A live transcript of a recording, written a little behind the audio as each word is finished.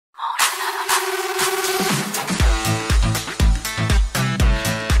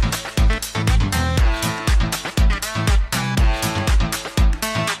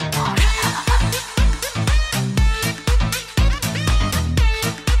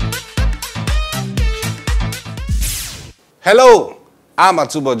Hello, I'm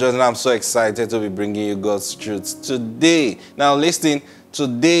Atubo Jordan and I'm so excited to be bringing you God's truth today. Now listen,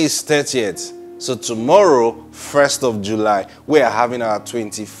 today is 30th. So tomorrow, 1st of July, we are having our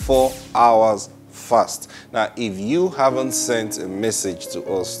 24 hours fast. Now, if you haven't sent a message to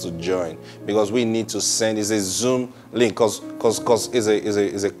us to join, because we need to send, it's a Zoom link, because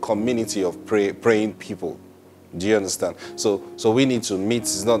it's a community of praying people. Do you understand? So we need to meet.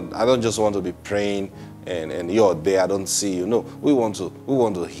 It's not, I don't just want to be praying and you're there, I don't see you. No, we want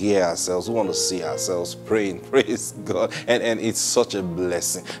to hear ourselves. We want to see ourselves praying. Praise God. And it's such a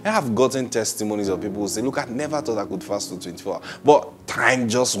blessing. I have gotten testimonies of people who say, look, I never thought I could fast for 24 hours. But time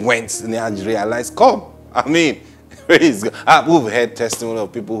just went and I realized, come. I mean, praise God. We've heard testimony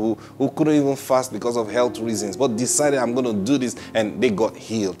of people who couldn't even fast because of health reasons, but decided I'm going to do this and they got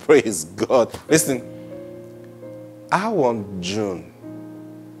healed. Praise God. Listen, I want June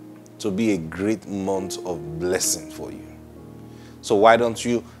to be a great month of blessing for you. So why don't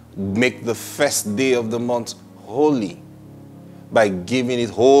you make the first day of the month holy by giving it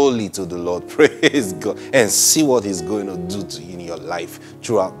wholly to the Lord. Praise God. And see what He's going to do to you in your life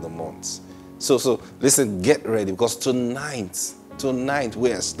throughout the month. So listen, get ready, because tonight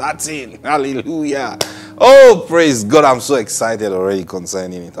we are starting. Hallelujah. Oh, praise God. I'm so excited already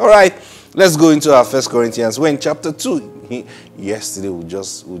concerning it. All right, let's go into our 1 Corinthians. We're in chapter 2. Yesterday we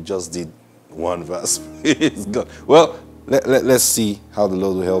just did one verse. Praise God. Well, let's see how the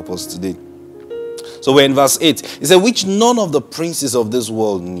Lord will help us today. So we're in verse 8. It said, which none of the princes of this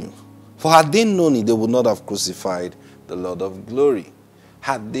world knew. For had they known it, they would not have crucified the Lord of glory.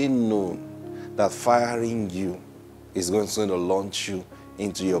 Had they known that firing you is going to launch you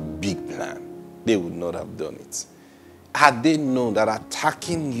into your big plan, they would not have done it. Had they known that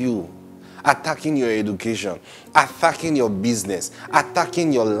attacking you, attacking your education, attacking your business,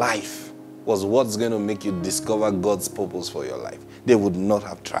 attacking your life was what's going to make you discover God's purpose for your life, they would not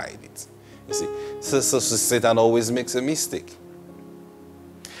have tried it. You see, so Satan always makes a mistake.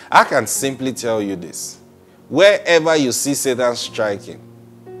 I can simply tell you this. Wherever you see Satan striking,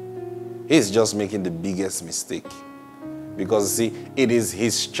 he's just making the biggest mistake. Because, see, it is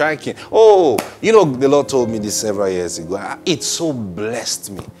his striking. Oh, you know, the Lord told me this several years ago. It so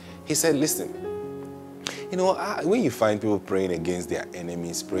blessed me. He said, listen, you know, when you find people praying against their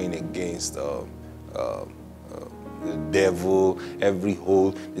enemies, praying against the devil, every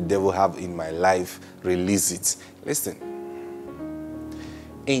hole the devil have in my life, release it. Listen,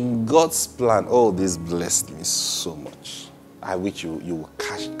 in God's plan, oh, this blessed me so much. I wish you will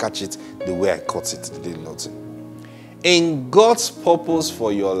catch it the way I caught it today, Lord. In God's purpose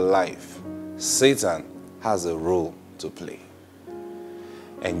for your life, Satan has a role to play.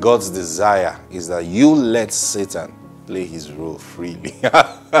 And God's desire is that you let Satan play his role freely.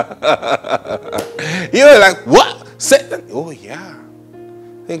 You're like, what? Satan? Oh, yeah.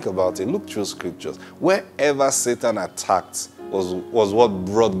 Think about it. Look through scriptures. Wherever Satan attacked was what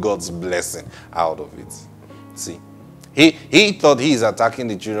brought God's blessing out of it. See, he thought he is attacking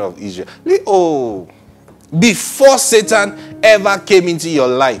the children of Israel. Oh, before Satan ever came into your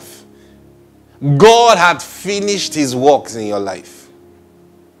life, God had finished his works in your life.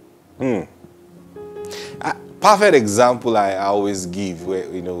 Perfect example I always give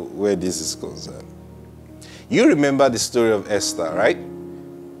where this is concerned. You remember the story of Esther, right?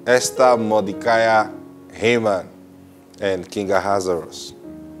 Esther, Mordecai, Haman, and King Ahasuerus.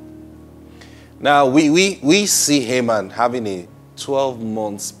 Now we see Haman having a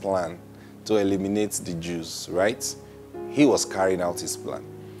 12-month plan to eliminate the Jews, right? He was carrying out his plan.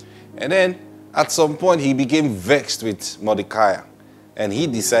 And then at some point he became vexed with Mordecai. And he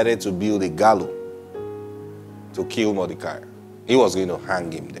decided to build a gallows to kill Mordecai. He was going to hang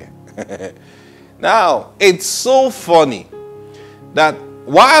him there. Now, it's so funny that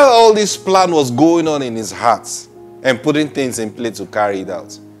while all this plan was going on in his heart and putting things in place to carry it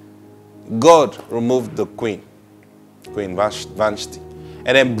out, God removed the Queen Vashti,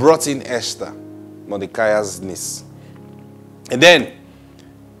 and then brought in Esther, Mordecai's niece. And then,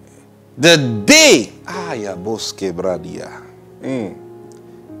 the day,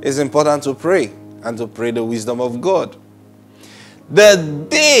 it's important to pray and to pray the wisdom of God. The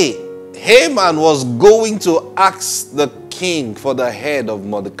day Haman was going to ask the king for the head of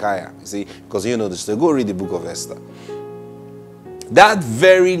Mordecai, you see, because you know the story, go read the book of Esther. That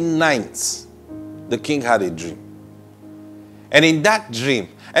very night, the king had a dream. And in that dream,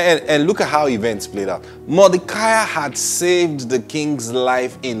 and look at how events played out. Mordecai had saved the king's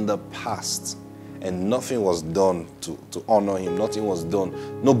life in the past. And nothing was done to honor him. Nothing was done.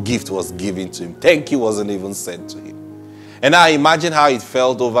 No gift was given to him. Thank you wasn't even sent to him. And now imagine how it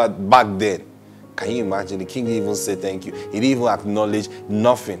felt over back then. Can you imagine? The king didn't even say thank you. He didn't even acknowledge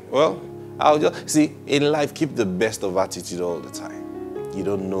nothing. Well, I'll just see, in life, keep the best of attitude all the time. You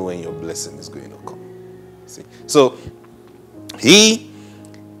don't know when your blessing is going to come. See? So he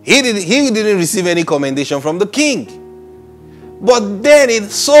didn't receive any commendation from the king. But then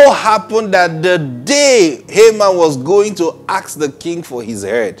it so happened that the day Haman was going to ask the king for his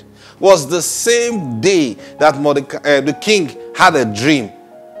head was the same day that the king had a dream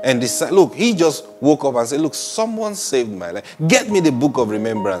and decided, look, he just woke up and said, look, someone saved my life. Get me the book of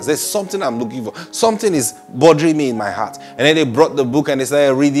remembrance. There's something I'm looking for. Something is bothering me in my heart. And then they brought the book and they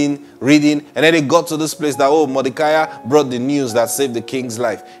started reading. And then they got to this place that, oh, Mordecai brought the news that saved the king's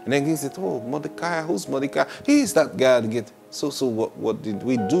life. And then the king said, oh, Mordecai, who's Mordecai? He's that guy that get. So what did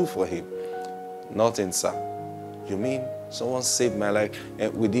we do for him? Nothing, sir. You mean someone saved my life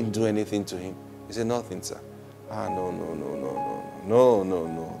and we didn't do anything to him? He said, nothing, sir.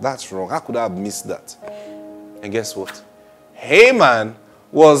 No. That's wrong. How could I have missed that? And guess what? Haman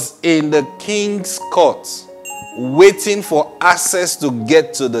was in the king's court waiting for access to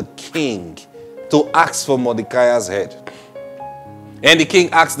get to the king to ask for Mordecai's head. And the king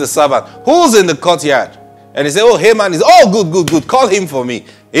asked the servant, who's in the courtyard? And he said, oh, Haman is, oh, good. Call him for me.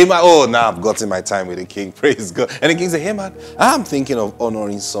 Haman, oh, now I've gotten my time with the king. Praise God. And the king said, Haman, I'm thinking of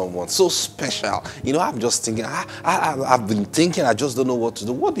honoring someone so special. You know, I'm just thinking, I've been thinking, I just don't know what to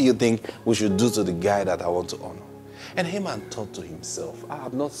do. What do you think we should do to the guy that I want to honor? And Haman thought to himself, I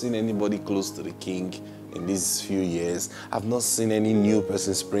have not seen anybody close to the king in these few years. I've not seen any new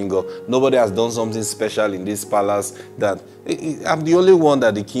person spring up. Nobody has done something special in this palace that I'm the only one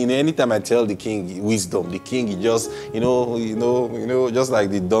that the king, anytime I tell the king wisdom, the king he just, just like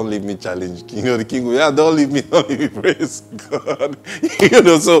the don't leave me challenge. The king will, don't leave me, praise God.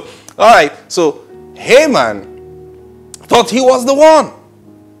 So, all right. So Haman thought he was the one.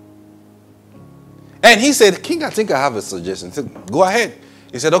 And he said, King, I think I have a suggestion. He said, go ahead.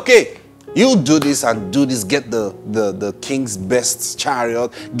 He said, okay, you do this and do this. Get the king's best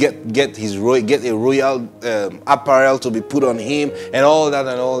chariot. Get a royal apparel to be put on him and all that.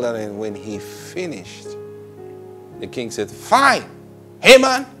 And when he finished, the king said, fine,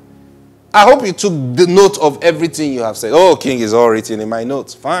 Haman, I hope you took the note of everything you have said. Oh, king, is all written in my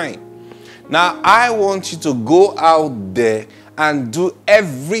notes. Fine. Now, I want you to go out there and do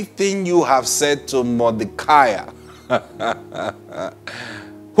everything you have said to Mordecai.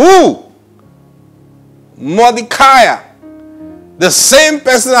 Who? Mordecai. The same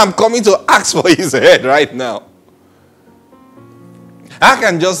person I'm coming to ask for his head right now. I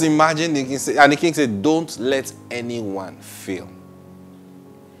can just imagine the king say, and the king said, don't let anyone fail.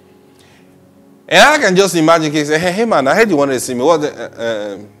 And I can just imagine the king say, hey man, I heard you wanted to see me. What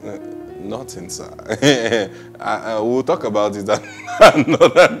nothing, sir. We'll talk about it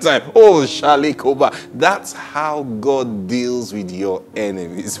another time. Oh, Shalikoba. That's how God deals with your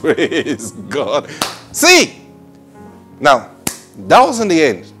enemies. Praise God. See, now, that wasn't the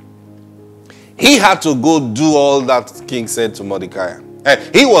end. He had to go do all that king said to Mordecai.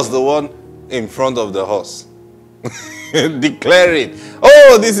 And he was the one in front of the horse. Declaring,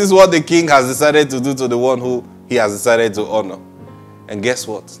 oh, this is what the king has decided to do to the one who he has decided to honor. And guess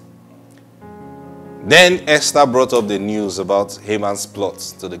what? Then Esther brought up the news about Haman's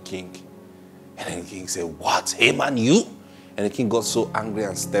plots to the king. And then the king said, what? Haman, you? And the king got so angry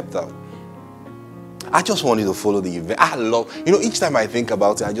and stepped out. I just want you to follow the event. I love, each time I think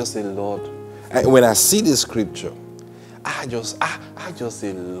about it, I just say, Lord, when I see this scripture, I just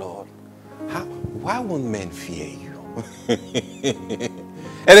say, Lord, why won't men fear you?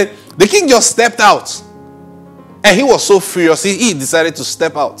 And then the king just stepped out. And he was so furious, he decided to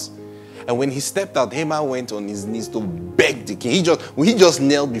step out. And when he stepped out, Haman went on his knees to beg the king. He just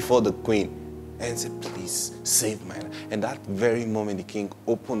knelt before the queen and said, please save my life. And that very moment, the king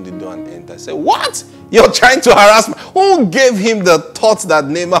opened the door and entered. Said, what? You're trying to harass me? Who gave him the thought that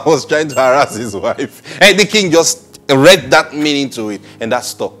Naaman was trying to harass his wife? And the king just read that meaning to it, and that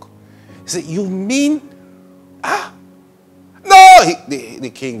stuck. He said, you mean? No!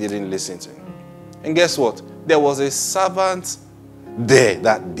 The king didn't listen to him. And guess what? There was a servant there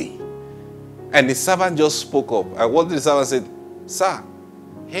that day. And the servant just spoke up. And what did the servant say? Sir,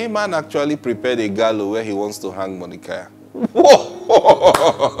 Haman actually prepared a gallows where he wants to hang Mordecai. What?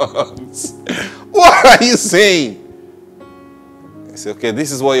 What are you saying? He said, okay,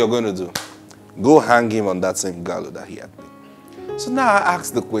 this is what you're going to do. Go hang him on that same gallows that he had made. So now I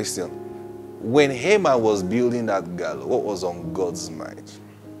ask the question. When Haman was building that gallows, what was on God's mind?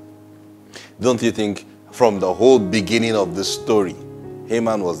 Don't you think from the whole beginning of the story,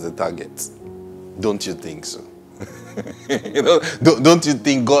 Haman was the target? Don't you think so? Don't you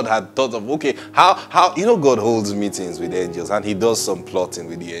think God had thought of, okay, how, God holds meetings with angels and he does some plotting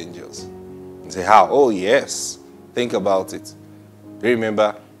with the angels. And say, how? Oh, yes. Think about it. Do you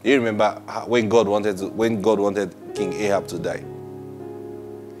remember when God wanted King Ahab to die?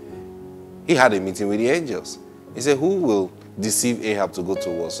 He had a meeting with the angels. He said, who will deceive Ahab to go to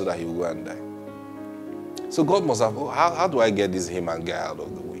war so that he will go and die? So God must have, how do I get this Haman guy out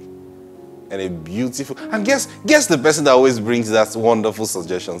of the way? And a beautiful, and guess the person that always brings that wonderful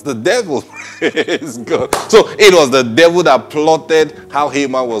suggestions? The devil. Praise God. So it was the devil that plotted how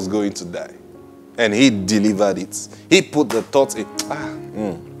Haman was going to die. And he delivered it. He put the thoughts in.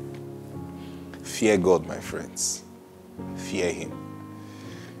 Fear God, my friends. Fear him.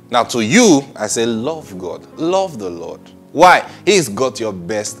 Now to you, I say love God. Love the Lord. Why? He's got your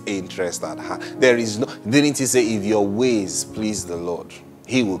best interest at heart. Didn't he say, if your ways please the Lord,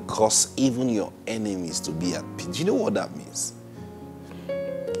 he will cause even your enemies to be at peace? Do you know what that means?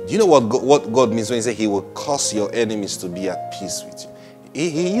 Do you know what God means when he says he will cause your enemies to be at peace with you?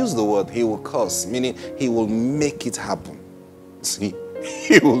 He used the word he will cause, meaning he will make it happen. See?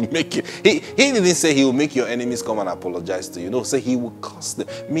 He will make it. He didn't say he will make your enemies come and apologize to you. No, say he will cause them,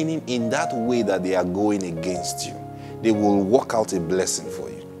 meaning in that way that they are going against you, they will work out a blessing for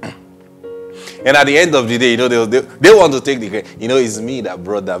you. And at the end of the day, they want to take the credit. It's me that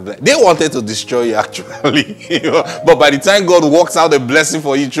brought that blessing. They wanted to destroy you, actually. But by the time God works out a blessing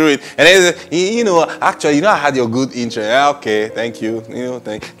for you through it, and then actually, I had your good interest. Okay, thank you.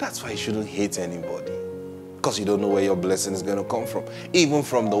 That's why you shouldn't hate anybody. Because you don't know where your blessing is going to come from. Even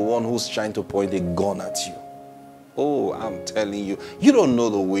from the one who's trying to point a gun at you. Oh, I'm telling you, you don't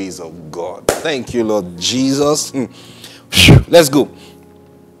know the ways of God. Thank you, Lord Jesus. Let's go.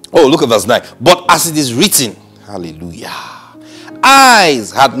 Oh, look at verse 9. But as it is written, hallelujah,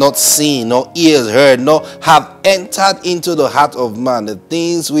 eyes had not seen, nor ears heard, nor have entered into the heart of man the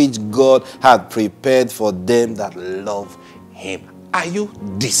things which God had prepared for them that love him. Are you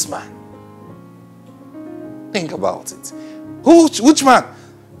this man? Think about it. Which man?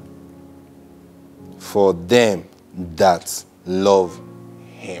 For them that love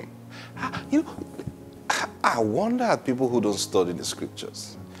him. I wonder at people who don't study the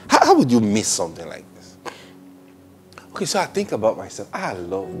scriptures. How would you miss something like this? Okay, so I think about myself. I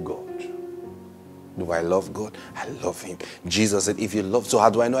love God. Do I love God? I love him. Jesus said, if you love, so how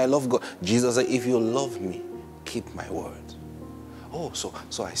do I know I love God? Jesus said, if you love me, keep my word. Oh, so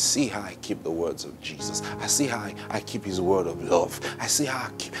I see how I keep the words of Jesus. I see how I keep his word of love. I see how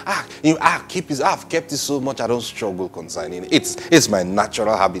I've kept it so much I don't struggle concerning it. It's my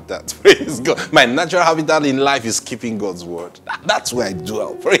natural habitat. Praise God. My natural habitat in life is keeping God's word. That's where I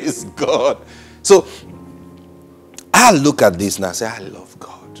dwell. Praise God. So I look at this and I say, I love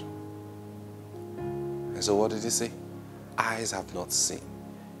God. And so what did he say? Eyes have not seen,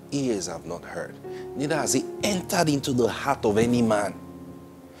 ears have not heard, neither has it entered into the heart of any man.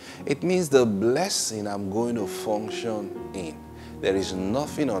 It means the blessing I'm going to function in, there is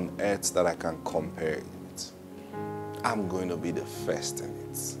nothing on earth that I can compare it with. I'm going to be the first in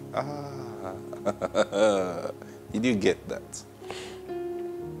it. Did you get that?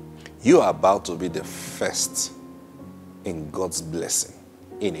 You are about to be the first in God's blessing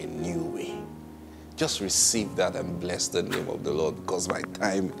in a new way. Just receive that and bless the name of the Lord, because my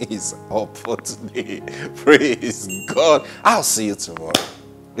time is up for today. Praise God. I'll see you tomorrow.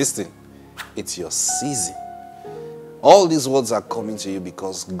 Listen, it's your season. All these words are coming to you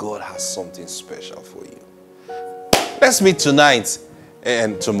because God has something special for you. Let's meet tonight,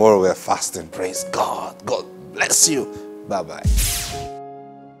 and tomorrow we're fasting. Praise God. God bless you. Bye-bye.